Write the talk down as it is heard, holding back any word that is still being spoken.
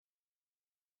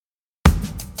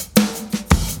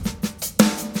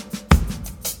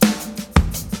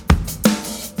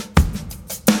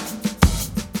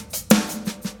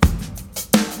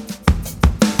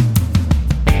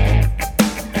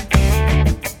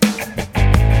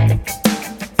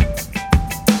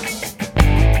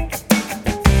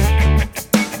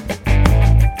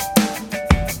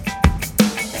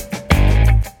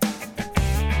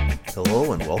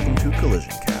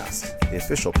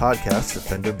official podcast of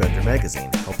FenderBender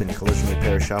magazine, helping collision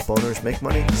repair shop owners make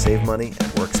money, save money,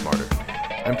 and work smarter.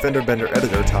 I'm FenderBender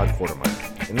editor Todd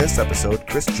Quartermeyer. In this episode,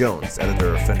 Chris Jones,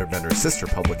 editor of FenderBender's sister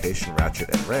publication Ratchet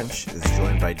Wrench, is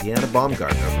joined by Deanna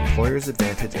Baumgardner of Employers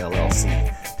Advantage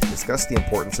LLC to discuss the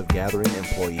importance of gathering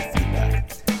employee feedback.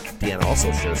 Deanna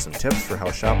also shares some tips for how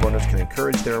shop owners can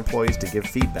encourage their employees to give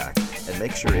feedback and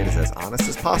make sure it is as honest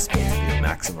as possible to be of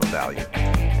maximum value.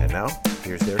 And now,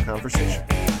 here's their conversation.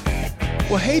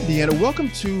 Well, hey, Deanna, welcome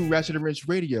to Ratchet Wrench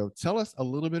Radio. Tell us a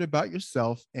little bit about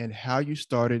yourself and how you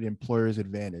started Employers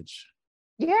Advantage.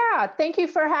 Yeah, thank you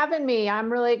for having me. I'm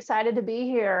really excited to be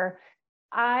here.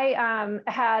 I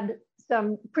had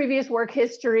some previous work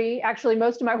history. Actually,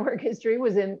 most of my work history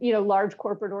was in, large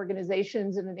corporate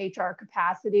organizations in an HR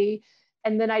capacity.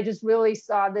 And then I just really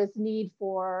saw this need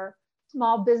for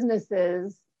small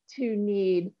businesses to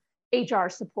need HR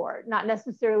support, not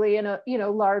necessarily in a,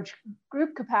 large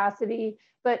group capacity,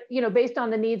 but, based on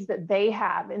the needs that they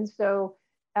have. And so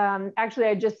actually,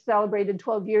 I just celebrated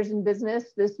 12 years in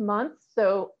business this month.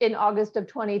 So in August of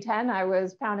 2010, I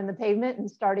was pounding the pavement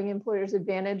and starting Employers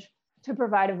Advantage to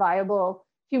provide a viable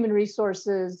human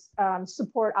resources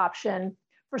support option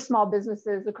for small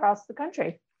businesses across the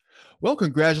country. Well,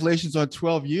 congratulations on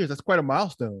 12 years. That's quite a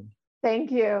milestone.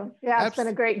 Thank you. Yeah, it's been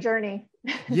a great journey.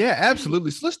 Yeah, absolutely.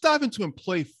 So let's dive into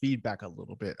employee feedback a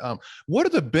little bit. What are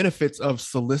the benefits of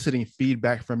soliciting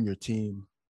feedback from your team?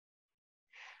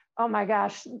 Oh my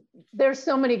gosh, there's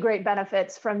so many great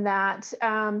benefits from that.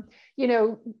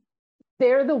 They're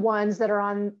the ones that are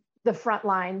on the front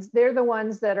lines. They're the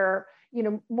ones that are,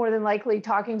 more than likely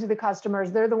talking to the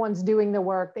customers. They're the ones doing the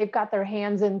work. They've got their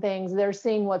hands in things. They're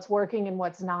seeing what's working and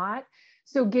what's not.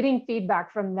 So getting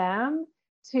feedback from them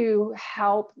to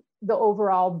help the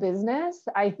overall business,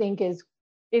 I think is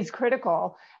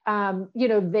critical.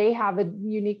 They have a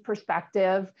unique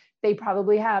perspective. They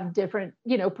probably have different,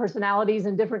 personalities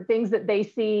and different things that they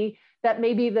see that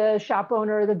maybe the shop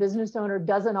owner or the business owner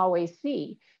doesn't always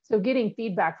see. So getting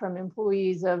feedback from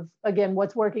employees of, again,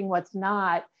 what's working, what's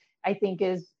not, I think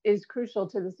is crucial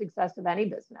to the success of any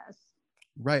business.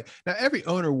 Right. Now, every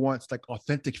owner wants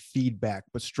authentic feedback,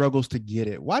 but struggles to get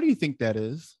it. Why do you think that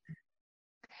is?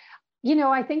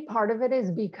 I think part of it is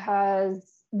because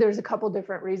there's a couple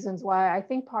different reasons why. I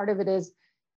think part of it is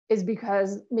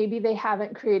because maybe they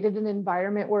haven't created an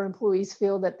environment where employees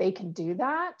feel that they can do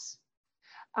that.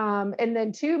 And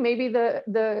then two, maybe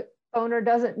the owner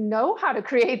doesn't know how to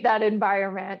create that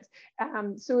environment.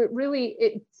 So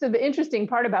the interesting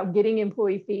part about getting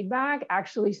employee feedback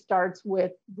actually starts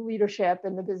with leadership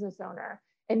and the business owner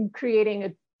and creating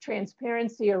a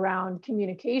transparency around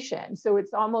communication. So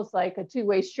it's almost like a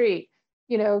two-way street.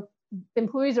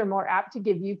 Employees are more apt to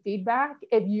give you feedback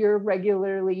if you're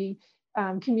regularly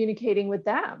communicating with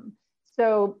them.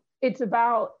 So it's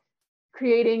about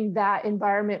creating that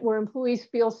environment where employees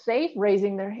feel safe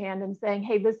raising their hand and saying,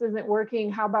 hey, this isn't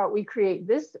working. How about we create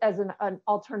this as an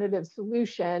alternative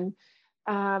solution?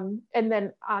 And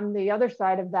then on the other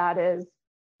side of that is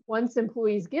once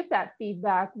employees give that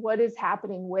feedback, what is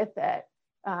happening with it?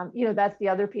 That's the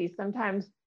other piece. Sometimes,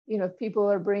 if people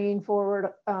are bringing forward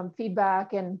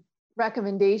feedback and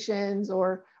recommendations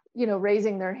or,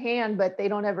 raising their hand, but they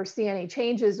don't ever see any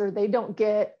changes or they don't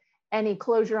get any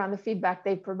closure on the feedback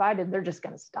they've provided, they're just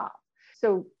going to stop.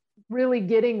 So really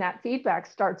getting that feedback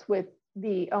starts with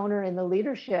the owner and the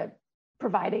leadership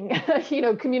providing,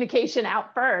 communication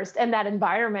out first and that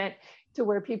environment to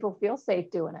where people feel safe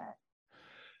doing it.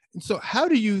 And so how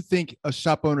do you think a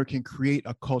shop owner can create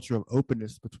a culture of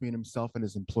openness between himself and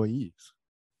his employees?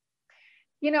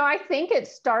 I think it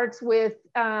starts with,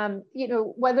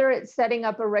 whether it's setting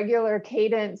up a regular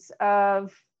cadence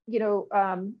of,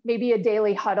 maybe a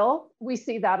daily huddle. We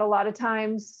see that a lot of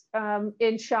times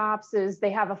in shops is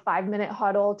they have a 5-minute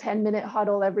huddle, 10-minute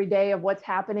huddle every day of what's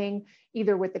happening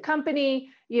either with the company,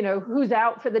 who's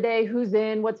out for the day, who's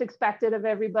in, what's expected of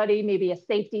everybody, maybe a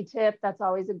safety tip. That's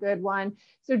always a good one.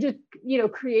 So just,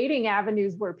 creating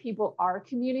avenues where people are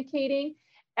communicating,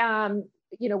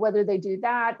 whether they do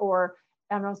that or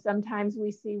I don't know, sometimes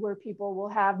we see where people will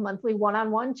have monthly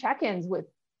one-on-one check-ins with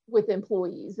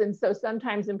employees. And so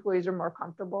sometimes employees are more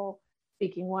comfortable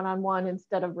speaking one-on-one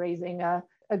instead of raising a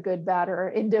good, bad, or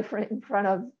indifferent in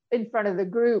front of the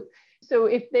group. So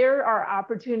if there are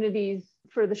opportunities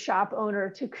for the shop owner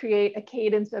to create a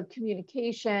cadence of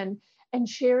communication and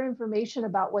share information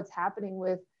about what's happening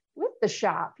with the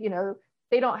shop,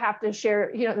 they don't have to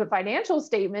share, the financial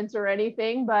statements or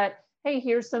anything, but hey,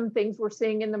 here's some things we're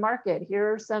seeing in the market.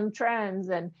 Here are some trends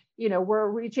and, we're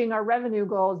reaching our revenue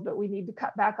goals, but we need to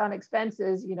cut back on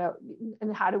expenses,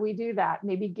 and how do we do that?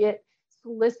 Maybe get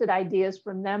solicit ideas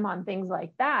from them on things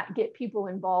like that, get people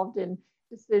involved in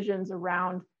decisions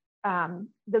around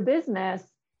the business,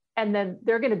 and then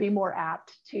they're going to be more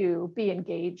apt to be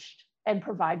engaged and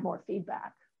provide more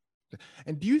feedback.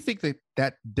 And do you think that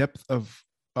that depth of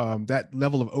that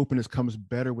level of openness comes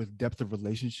better with depth of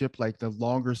relationship? Like the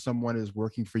longer someone is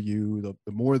working for you,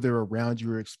 the more they're around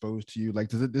you or exposed to you.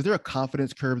 Like, is there a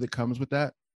confidence curve that comes with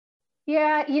that?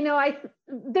 Yeah,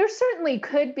 there certainly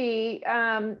could be,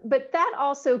 but that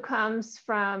also comes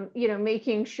from,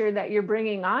 making sure that you're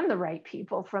bringing on the right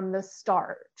people from the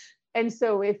start. And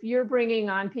so if you're bringing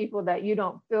on people that you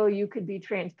don't feel you could be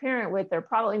transparent with, they're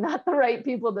probably not the right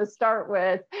people to start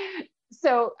with.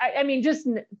 So, I mean, just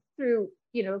through,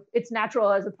 it's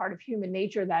natural as a part of human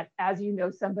nature that as you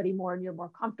know somebody more and you're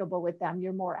more comfortable with them,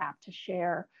 you're more apt to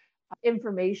share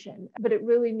information. But it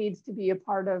really needs to be a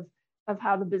part of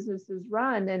how the business is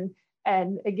run.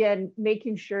 And again,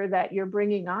 making sure that you're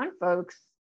bringing on folks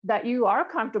that you are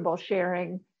comfortable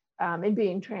sharing and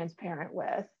being transparent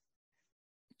with.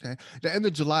 Okay. Now, in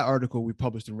the July article we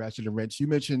published in Ratchet Wrench, you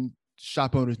mentioned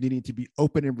shop owners needing to be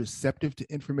open and receptive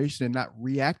to information and not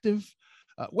reactive.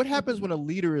 What happens when a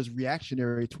leader is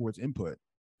reactionary towards input?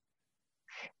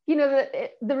 The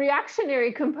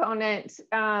reactionary component,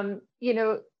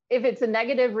 if it's a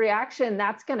negative reaction,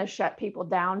 that's going to shut people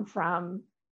down from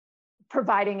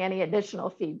providing any additional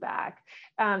feedback.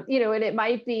 And it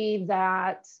might be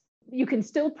that you can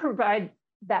still provide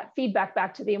that feedback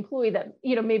back to the employee that,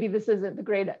 maybe this isn't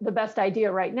the best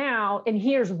idea right now, and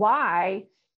here's why.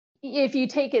 If you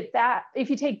take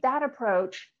that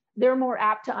approach, they're more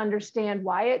apt to understand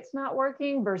why it's not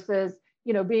working versus,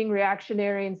 being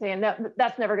reactionary and saying, no,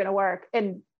 that's never going to work,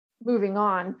 and moving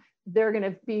on. They're going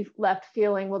to be left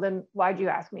feeling, well, then why'd you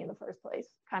ask me in the first place,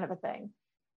 kind of a thing.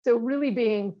 So really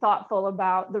being thoughtful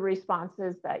about the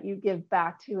responses that you give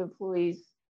back to employees'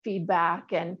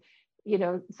 feedback. And,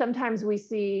 sometimes we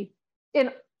see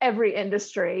in every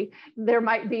industry, there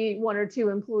might be one or two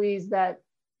employees that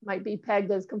might be pegged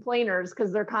as complainers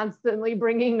because they're constantly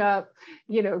bringing up,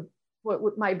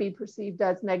 what might be perceived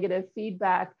as negative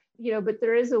feedback, but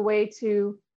there is a way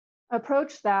to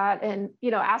approach that and,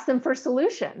 ask them for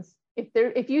solutions.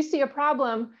 If you see a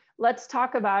problem, let's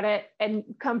talk about it and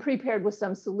come prepared with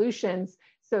some solutions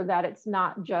so that it's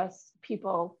not just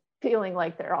people feeling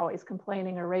like they're always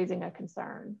complaining or raising a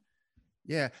concern.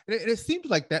 Yeah. And it seems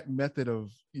like that method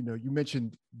of, you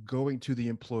mentioned going to the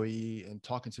employee and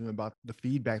talking to them about the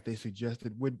feedback they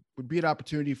suggested would be an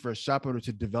opportunity for a shop owner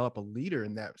to develop a leader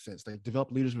in that sense, like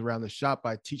develop leaders around the shop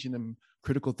by teaching them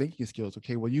critical thinking skills.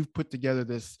 Okay, well, you've put together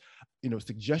this,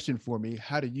 suggestion for me.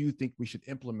 How do you think we should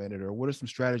implement it? Or what are some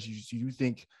strategies you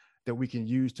think that we can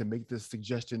use to make this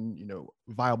suggestion,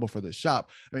 viable for the shop?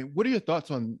 I mean, what are your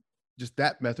thoughts on just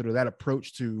that method or that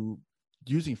approach to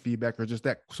using feedback, or just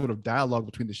that sort of dialogue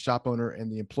between the shop owner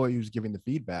and the employee who's giving the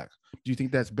feedback? Do you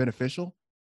think that's beneficial?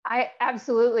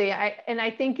 Absolutely.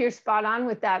 I think you're spot on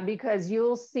with that, because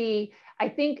you'll see, I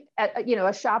think,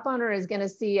 a shop owner is going to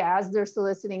see as they're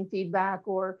soliciting feedback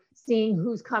or seeing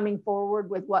who's coming forward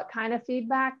with what kind of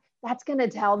feedback, that's going to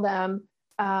tell them,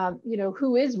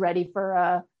 who is ready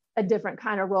for a different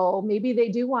kind of role. Maybe they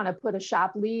do want to put a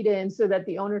shop lead in so that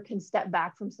the owner can step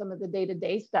back from some of the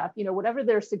day-to-day stuff, whatever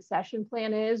their succession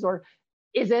plan is or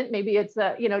isn't. Maybe it's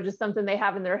just something they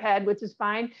have in their head, which is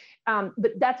fine.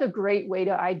 But that's a great way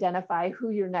to identify who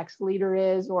your next leader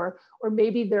is, or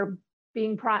maybe they're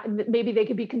maybe they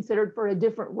could be considered for a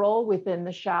different role within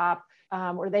the shop,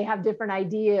 or they have different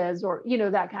ideas, or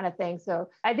that kind of thing. So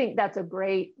I think that's a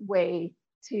great way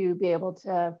to be able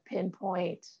to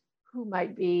pinpoint who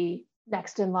might be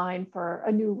next in line for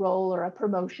a new role or a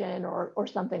promotion or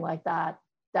something like that.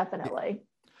 Definitely.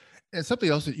 And something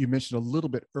else that you mentioned a little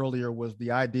bit earlier was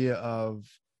the idea of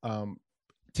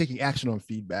taking action on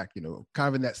feedback, kind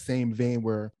of in that same vein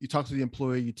where you talk to the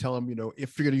employee, you tell them,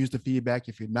 if you're going to use the feedback,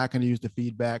 if you're not going to use the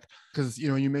feedback, because,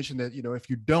 you mentioned that, if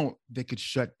you don't, they could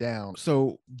shut down.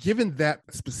 So given that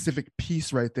specific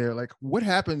piece right there, like what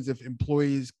happens if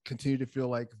employees continue to feel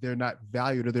like they're not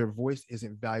valued or their voice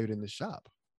isn't valued in the shop?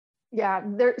 Yeah,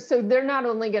 they're not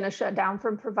only going to shut down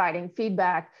from providing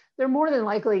feedback, they're more than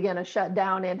likely going to shut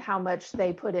down in how much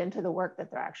they put into the work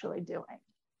that they're actually doing.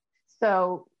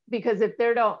 So, because if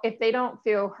they don't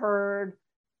feel heard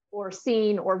or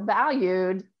seen or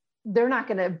valued, they're not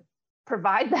going to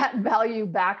provide that value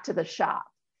back to the shop.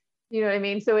 You know what I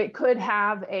mean? So it could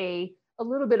have a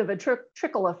little bit of a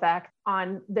trickle effect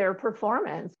on their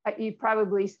performance. You've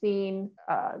probably seen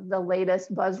the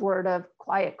latest buzzword of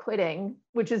quiet quitting,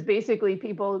 which is basically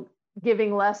people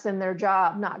giving less in their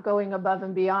job, not going above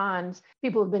and beyond.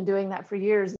 People have been doing that for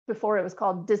years. Before it was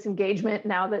called disengagement.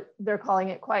 Now that they're calling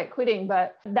it quiet quitting,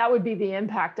 but that would be the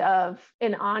impact of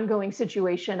an ongoing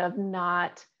situation of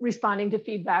not responding to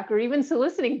feedback or even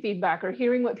soliciting feedback or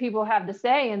hearing what people have to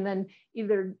say and then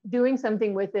either doing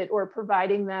something with it or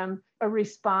providing them a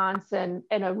response and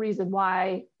a reason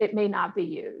why it may not be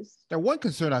used. Now, one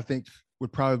concern I think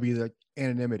would probably be the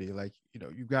anonymity. Like,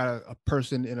 you've got a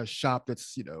person in a shop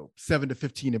that's, 7 to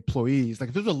 15 employees. Like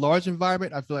if there's a large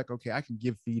environment, I feel like, okay, I can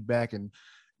give feedback and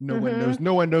no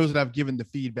one knows that I've given the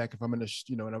feedback if I'm in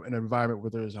an environment where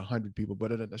there's 100 people,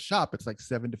 but in a shop, it's like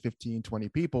 7 to 15, 20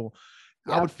 people.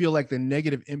 Yeah. I would feel like the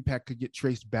negative impact could get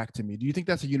traced back to me. Do you think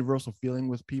that's a universal feeling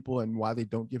with people and why they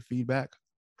don't give feedback?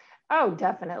 Oh,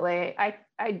 definitely.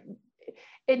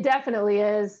 It definitely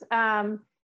is.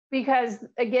 Because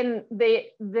again,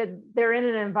 they're in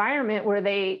an environment where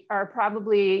they are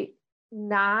probably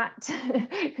not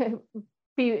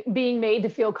being made to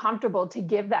feel comfortable to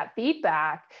give that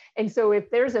feedback. And so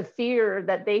if there's a fear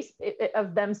that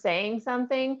of them saying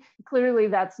something, clearly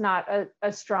that's not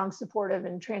a strong, supportive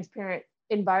and transparent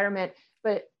environment.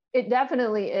 But it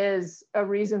definitely is a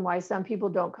reason why some people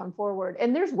don't come forward.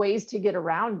 And there's ways to get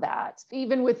around that.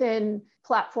 Even within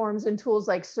platforms and tools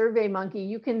like SurveyMonkey,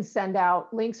 you can send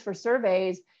out links for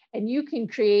surveys and you can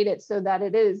create it so that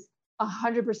it is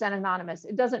 100% anonymous.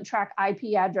 It doesn't track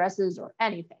IP addresses or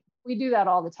anything. We do that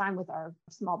all the time with our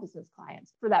small business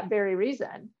clients for that very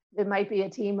reason. It might be a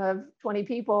team of 20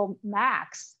 people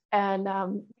max. And,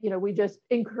 we just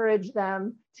encourage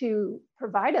them to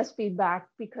provide us feedback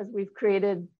because we've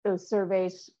created those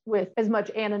surveys with as much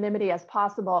anonymity as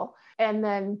possible. And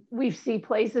then we see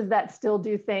places that still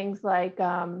do things like,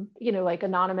 like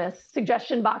anonymous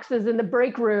suggestion boxes in the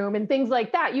break room and things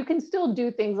like that. You can still do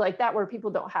things like that where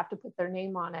people don't have to put their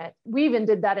name on it. We even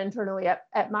did that internally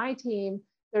at my team.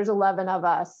 There's 11 of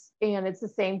us and it's the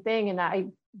same thing. And I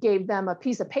gave them a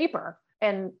piece of paper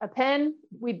and a pen.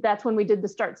 That's when we did the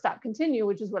start, stop, continue,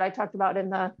 which is what I talked about in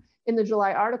the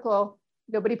July article.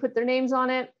 Nobody put their names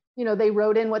on it. They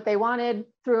wrote in what they wanted,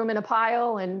 threw them in a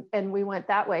pile, and we went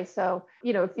that way. So,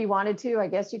 if you wanted to, I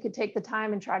guess you could take the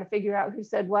time and try to figure out who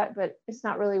said what, but it's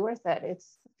not really worth it.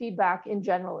 It's feedback in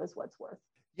general is what's worth.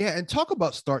 Yeah. And talk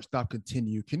about start, stop,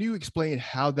 continue. Can you explain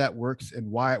how that works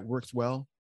and why it works well?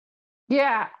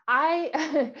 Yeah,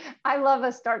 I love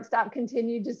a start, stop,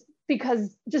 continue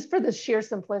just for the sheer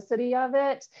simplicity of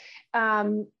it.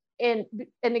 And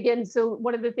again, so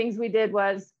one of the things we did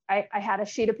was I had a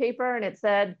sheet of paper and it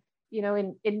said,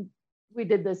 we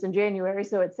did this in January.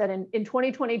 So it said in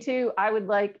 2022, I would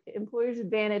like Employers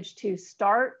Advantage to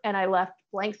start, and I left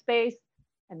blank space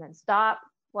and then stop,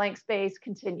 blank space,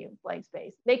 continue, blank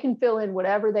space. They can fill in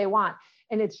whatever they want.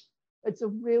 And it's a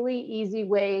really easy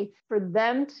way for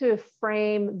them to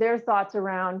frame their thoughts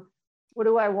around, what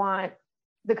do I want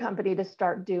the company to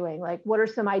start doing? Like, what are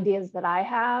some ideas that I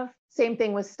have? Same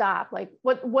thing with stop. Like,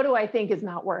 what do I think is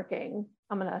not working?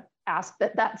 I'm going to ask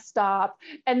that stop,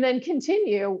 and then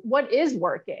continue. What is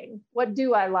working? What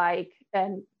do I like?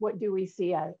 And what do we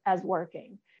see as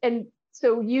working? And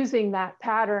so using that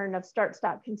pattern of start,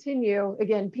 stop, continue,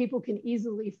 again, people can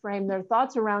easily frame their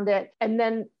thoughts around it. And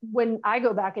then when I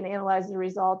go back and analyze the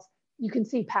results, you can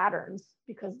see patterns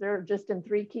because they're just in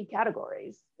 3 key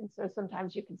categories. And so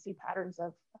sometimes you can see patterns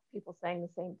of people saying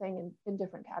the same thing in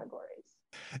different categories.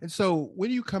 And so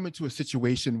when you come into a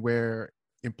situation where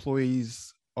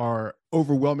employees are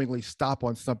overwhelmingly stop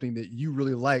on something that you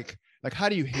really like how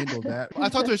do you handle that? I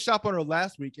talked to a shop owner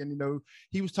last week and,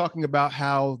 he was talking about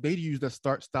how they used a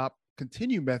start, stop,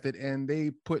 continue method and they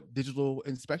put digital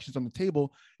inspections on the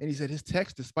table. And he said his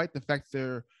techs, despite the fact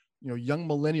they're, young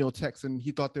millennial techs, and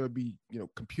he thought there would be,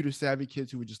 computer savvy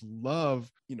kids who would just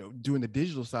love, doing the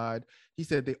digital side. He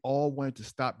said they all wanted to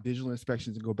stop digital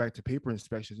inspections and go back to paper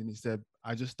inspections. And he said,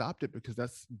 I just stopped it because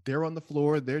they're on the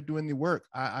floor, they're doing the work.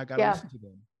 I got to listen to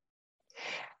them.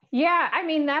 Yeah. I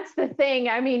mean, that's the thing.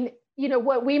 I mean,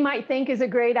 what we might think is a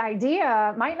great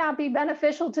idea might not be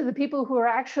beneficial to the people who are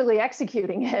actually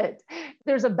executing it.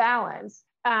 There's a balance.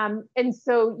 And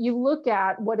so you look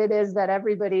at what it is that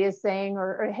everybody is saying,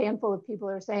 or a handful of people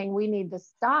are saying, we need to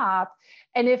stop.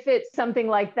 And if it's something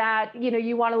like that,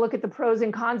 you want to look at the pros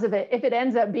and cons of it. If it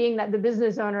ends up being that the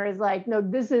business owner is like, no,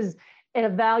 this is a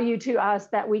value to us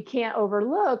that we can't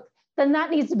overlook, then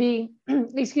that needs to be,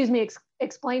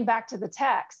 explained back to the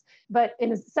techs. But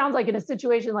it sounds like in a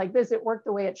situation like this, it worked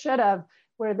the way it should have,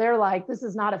 where they're like, this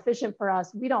is not efficient for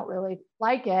us. We don't really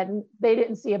like it. And they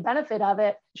didn't see a benefit of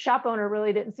it. Shop owner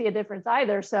really didn't see a difference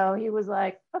either. So he was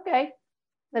like, okay,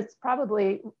 that's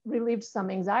probably relieved some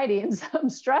anxiety and some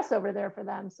stress over there for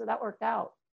them. So that worked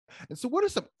out. And so what are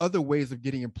some other ways of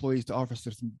getting employees to offer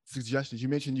some suggestions? You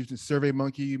mentioned using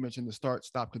SurveyMonkey, you mentioned the start,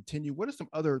 stop, continue. What are some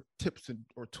other tips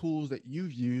or tools that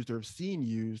you've used or have seen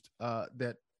used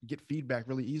that get feedback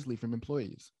really easily from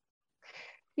employees?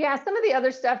 Yeah, some of the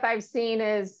other stuff I've seen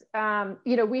is,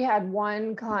 we had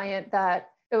one client that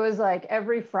it was like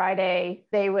every Friday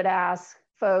they would ask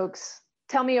folks,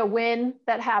 tell me a win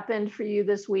that happened for you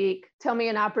this week. Tell me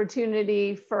an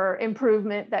opportunity for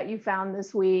improvement that you found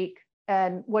this week.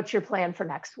 And what's your plan for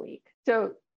next week?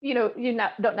 So,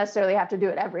 don't necessarily have to do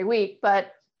it every week,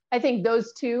 but I think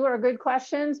those two are good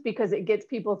questions because it gets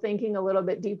people thinking a little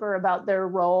bit deeper about their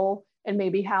role and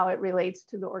maybe how it relates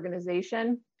to the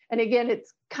organization. And again,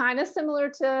 it's kind of similar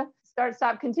to start,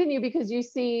 stop, continue, because you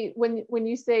see when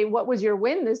you say, what was your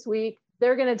win this week?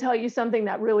 They're going to tell you something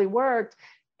that really worked.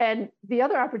 And the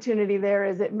other opportunity there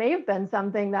is it may have been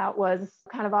something that was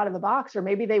kind of out of the box, or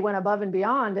maybe they went above and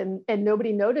beyond and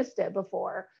nobody noticed it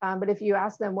before. But if you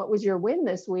ask them, what was your win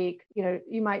this week?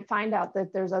 You might find out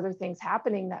that there's other things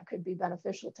happening that could be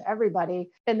beneficial to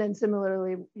everybody. And then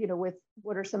similarly, with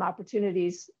what are some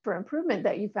opportunities for improvement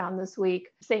that you found this week?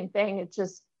 Same thing. It's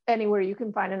just anywhere you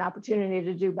can find an opportunity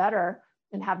to do better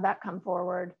and have that come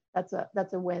forward. That's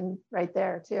a win right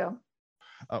there too.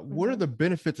 What are the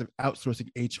benefits of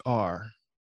outsourcing HR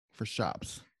for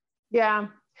shops? Yeah.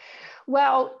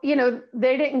 Well,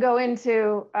 they didn't go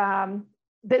into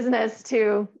business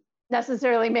to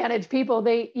necessarily manage people.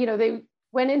 They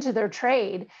went into their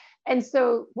trade. And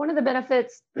so one of the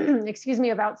benefits, of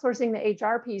outsourcing the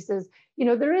HR piece is,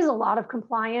 there is a lot of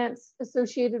compliance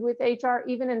associated with HR,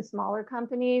 even in smaller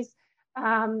companies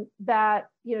that,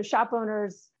 shop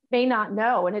owners may not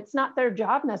know, and it's not their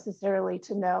job necessarily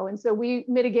to know. And so we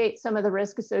mitigate some of the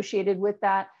risk associated with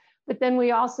that. But then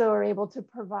we also are able to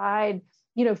provide,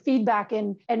 feedback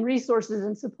and resources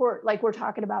and support, like we're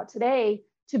talking about today,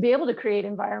 to be able to create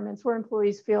environments where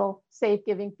employees feel safe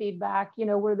giving feedback,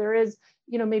 where there is,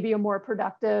 maybe a more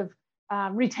productive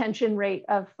retention rate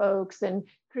of folks, and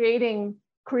creating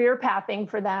career pathing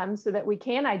for them so that we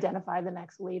can identify the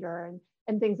next leader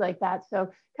and things like that.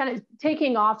 So kind of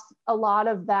taking off a lot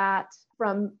of that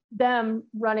from them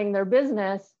running their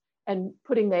business and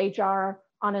putting the HR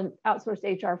on an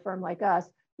outsourced HR firm like us.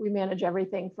 We manage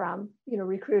everything from,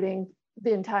 recruiting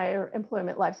the entire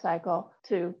employment life cycle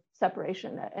to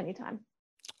separation at any time.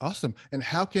 Awesome. And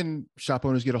how can shop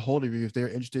owners get a hold of you if they're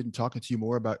interested in talking to you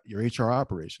more about your HR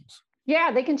operations?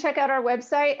 Yeah, they can check out our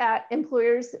website at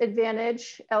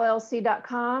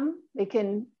employersadvantagellc.com. They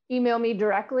can email me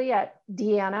directly at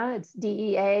Deanna, it's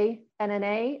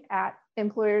DEANNA at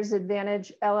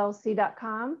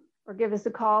employersadvantagellc.com, or give us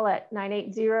a call at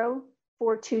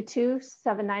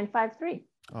 980-422-7953.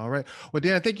 All right. Well,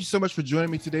 Deanna, thank you so much for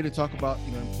joining me today to talk about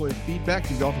employee feedback.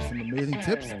 You've offered some amazing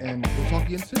tips, and we'll talk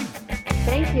again soon.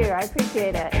 Thank you. I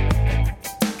appreciate it.